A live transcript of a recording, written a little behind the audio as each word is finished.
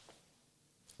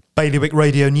Bailiwick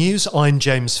Radio News, I'm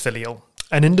James Filial.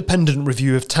 An independent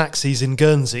review of taxis in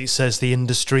Guernsey says the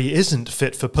industry isn't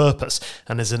fit for purpose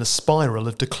and is in a spiral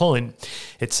of decline.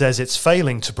 It says it's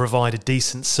failing to provide a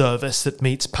decent service that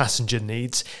meets passenger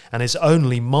needs and is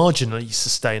only marginally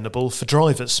sustainable for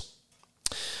drivers.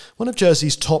 One of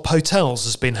Jersey's top hotels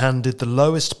has been handed the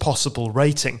lowest possible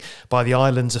rating by the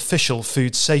island's official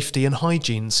food safety and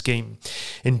hygiene scheme.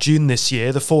 In June this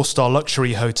year, the 4-star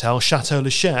luxury hotel Chateau Le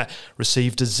Cher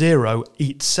received a 0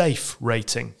 Eat Safe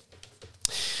rating.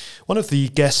 One of the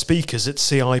guest speakers at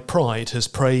CI Pride has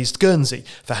praised Guernsey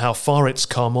for how far it's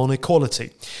come on equality.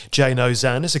 Jane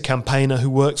Ozanne is a campaigner who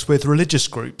works with religious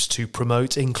groups to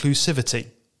promote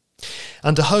inclusivity.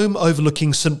 And a home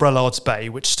overlooking St Brelade's Bay,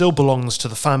 which still belongs to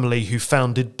the family who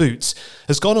founded Boots,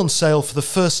 has gone on sale for the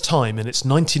first time in its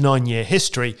 99-year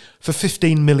history for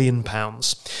 £15 million.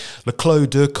 Le Clos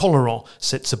de Colleran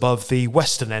sits above the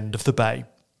western end of the bay.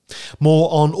 More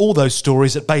on all those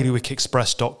stories at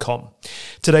bailiwickexpress.com.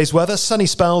 Today's weather, sunny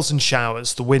spells and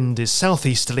showers. The wind is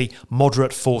southeasterly,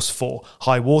 moderate force 4.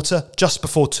 High water just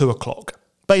before 2 o'clock.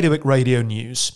 Bailiwick Radio News.